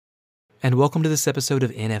and welcome to this episode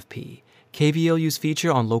of NFP, KVLU's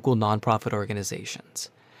feature on local nonprofit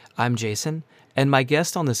organizations. I'm Jason, and my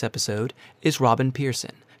guest on this episode is Robin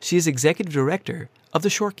Pearson. She is Executive Director of the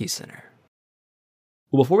Shorkey Center.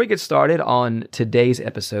 Well, before we get started on today's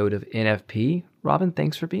episode of NFP, Robin,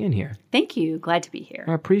 thanks for being here. Thank you. Glad to be here.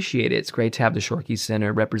 I appreciate it. It's great to have the Shorkey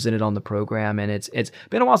Center represented on the program, and it's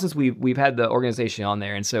been a while since we've had the organization on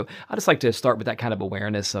there, and so I just like to start with that kind of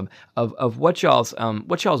awareness of what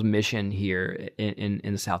y'all's mission here in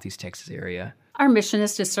the Southeast Texas area. Our mission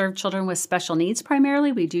is to serve children with special needs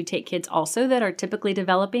primarily. We do take kids also that are typically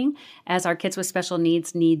developing, as our kids with special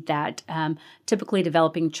needs need that typically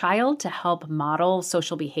developing child to help model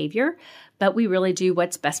social behavior. But we really do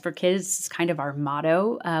what's best for kids. It's kind of our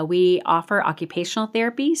motto. We offer occupational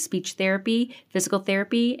therapy, speech therapy, physical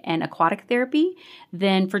therapy, and aquatic therapy.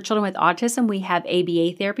 Then for children with autism, we have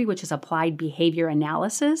ABA therapy, which is applied behavior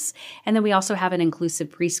analysis. And then we also have an inclusive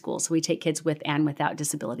preschool. So we take kids with and without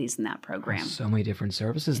disabilities in that program. So many different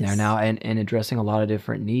services there now and addressing a lot of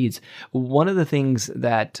different needs. One of the things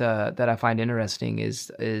that I find interesting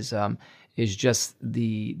is just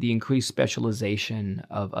the increased specialization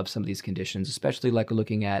of some of these conditions, especially like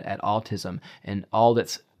looking at autism and all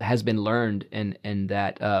that has been learned and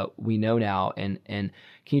that we know now. And can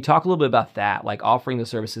you talk a little bit about that, like offering the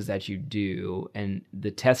services that you do and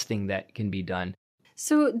the testing that can be done?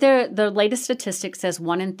 So the latest statistic says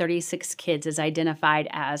 1 in 36 kids is identified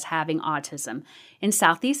as having autism. In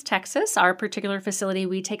Southeast Texas, our particular facility,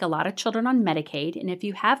 we take a lot of children on Medicaid. And if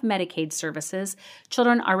you have Medicaid services,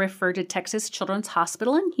 children are referred to Texas Children's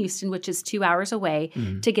Hospital in Houston, which is 2 hours away,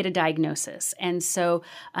 to get a diagnosis. And so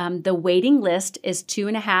the waiting list is 2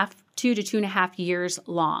 to 2.5 years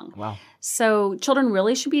long. Wow. So children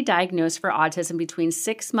really should be diagnosed for autism between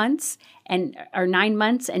 6 months or 9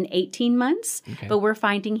 months and 18 months. Okay. But we're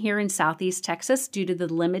finding here in Southeast Texas, due to the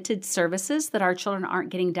limited services, that our children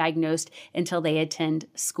aren't getting diagnosed until they attend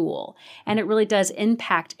school. And it really does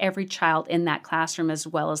impact every child in that classroom as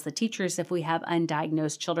well as the teachers if we have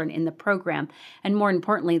undiagnosed children in the program. And more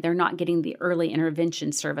importantly, they're not getting the early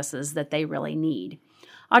intervention services that they really need.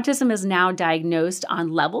 Autism is now diagnosed on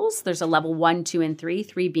levels. There's a level 1, 2, and 3,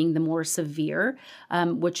 3 being the more severe,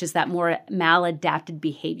 which is that more maladapted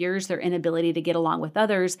behaviors, their inability to get along with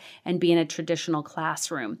others and be in a traditional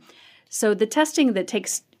classroom. So the testing that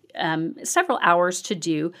takes several hours to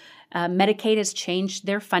do, Medicaid has changed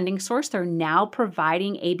their funding source. They're now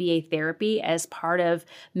providing ABA therapy as part of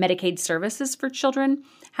Medicaid services for children.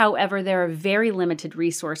 However, there are very limited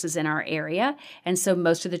resources in our area, and so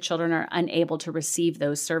most of the children are unable to receive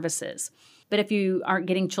those services. But if you aren't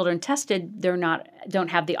getting children tested, don't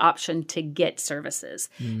have the option to get services.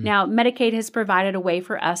 Now, Medicaid has provided a way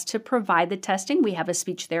for us to provide the testing. We have a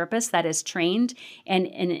speech therapist that is trained in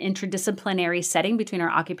an interdisciplinary setting between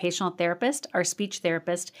our occupational therapist, our speech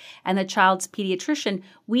therapist, and the child's pediatrician.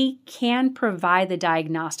 We can provide the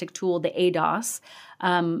diagnostic tool, the ADOS,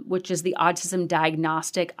 which is the Autism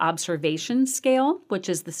Diagnostic Observation Scale, which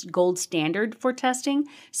is the gold standard for testing.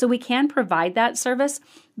 So we can provide that service,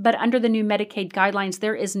 but under the new Medicaid guidelines,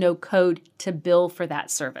 there is no code to bill for that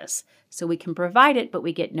service. So we can provide it, but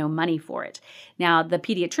we get no money for it. Now, the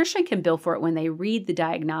pediatrician can bill for it when they read the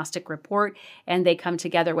diagnostic report, and they come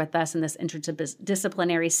together with us in this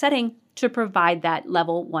interdisciplinary setting to provide that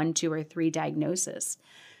level 1, 2, or 3 diagnosis.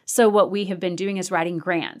 So what we have been doing is writing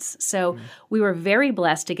grants. So we were very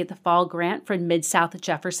blessed to get the fall grant from Mid-South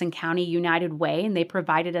Jefferson County United Way, and they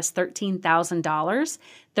provided us $13,000,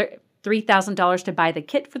 $3,000 to buy the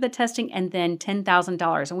kit for the testing, and then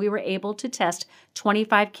 $10,000. And we were able to test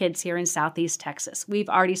 25 kids here in Southeast Texas. We've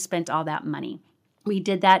already spent all that money. We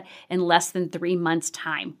did that in less than 3 months'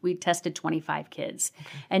 time. We tested 25 kids.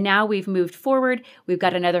 Okay. And now we've moved forward. We've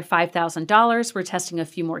got another $5,000. We're testing a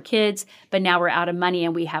few more kids, but now we're out of money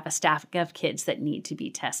and we have a staff of kids that need to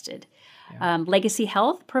be tested. Yeah. Legacy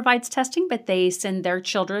Health provides testing, but they send their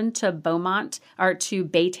children to Beaumont or to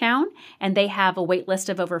Baytown, and they have a wait list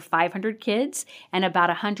of over 500 kids, and about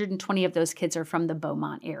 120 of those kids are from the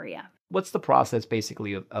Beaumont area. What's the process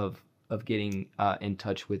basically of getting in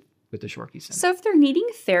touch with the Shorkey Center? So if they're needing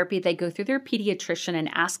therapy, they go through their pediatrician and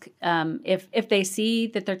ask if they see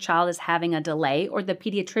that their child is having a delay, or the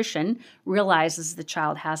pediatrician realizes the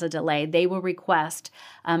child has a delay, they will request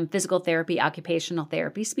physical therapy, occupational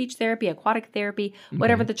therapy, speech therapy, aquatic therapy,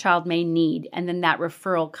 whatever the child may need. And then that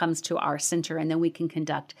referral comes to our center, and then we can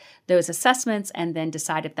conduct those assessments and then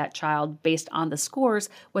decide if that child, based on the scores,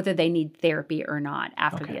 whether they need therapy or not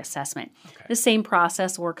after the assessment. Okay. The same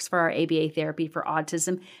process works for our ABA therapy for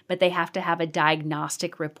autism, but they have to have a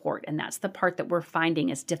diagnostic report. And that's the part that we're finding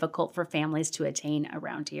is difficult for families to attain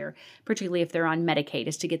around here, particularly if they're on Medicaid,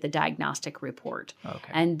 is to get the diagnostic report.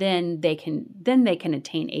 Okay. And then they can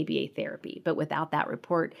attain ABA therapy. But without that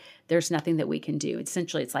report, there's nothing that we can do.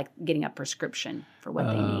 Essentially, it's like getting a prescription for what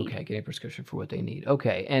they need. Okay, getting a prescription for what they need.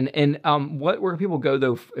 Okay, and where can people go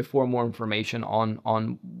though for more information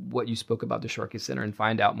on what you spoke about the Shorkey Center and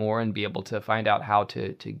find out more and be able to find out how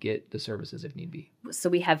to get the services if need be? So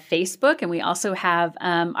we have Facebook, and we also have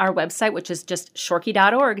our website, which is just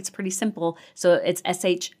shorkey.org. It's pretty simple. So it's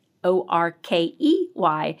shorkey.org.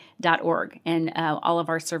 And all of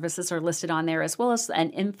our services are listed on there, as well as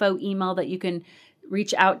an info email that you can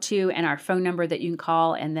reach out to and our phone number that you can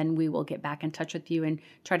call, and then we will get back in touch with you and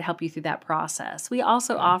try to help you through that process. We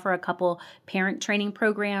also offer a couple parent training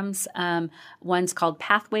programs. One's called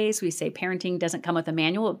Pathways. We say parenting doesn't come with a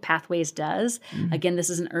manual, but Pathways does. Again, this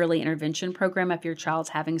is an early intervention program. If your child's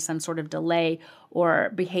having some sort of delay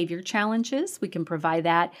or behavior challenges, we can provide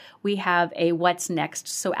that. We have a What's Next.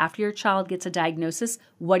 So after your child gets a diagnosis,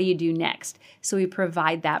 what do you do next? So we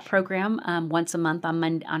provide that program once a month on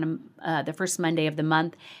the first Monday of the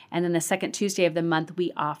month. And then the second Tuesday of the month,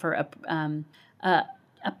 we offer a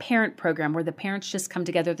parent program where the parents just come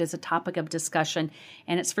together. There's a topic of discussion,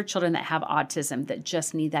 and it's for children that have autism that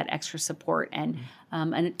just need that extra support and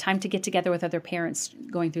a time to get together with other parents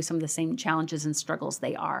going through some of the same challenges and struggles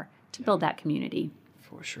they are to build that community.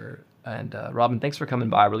 For sure. And Robin, thanks for coming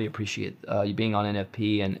by. I really appreciate you being on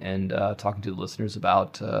NFP and talking to the listeners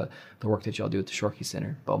about the work that y'all do at the Shorkey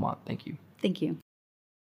Center, Beaumont. Thank you. Thank you.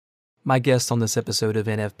 My guest on this episode of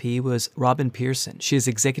NFP was Robin Pearson. She is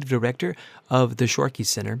Executive Director of the Shorkey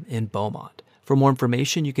Center in Beaumont. For more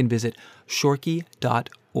information, you can visit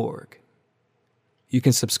shorkey.org. You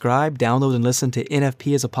can subscribe, download, and listen to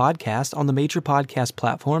NFP as a podcast on the major podcast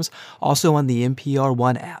platforms, also on the NPR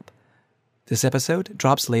One app. This episode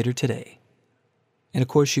drops later today. And of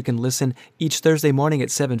course, you can listen each Thursday morning at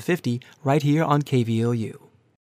 7:50 right here on KVLU.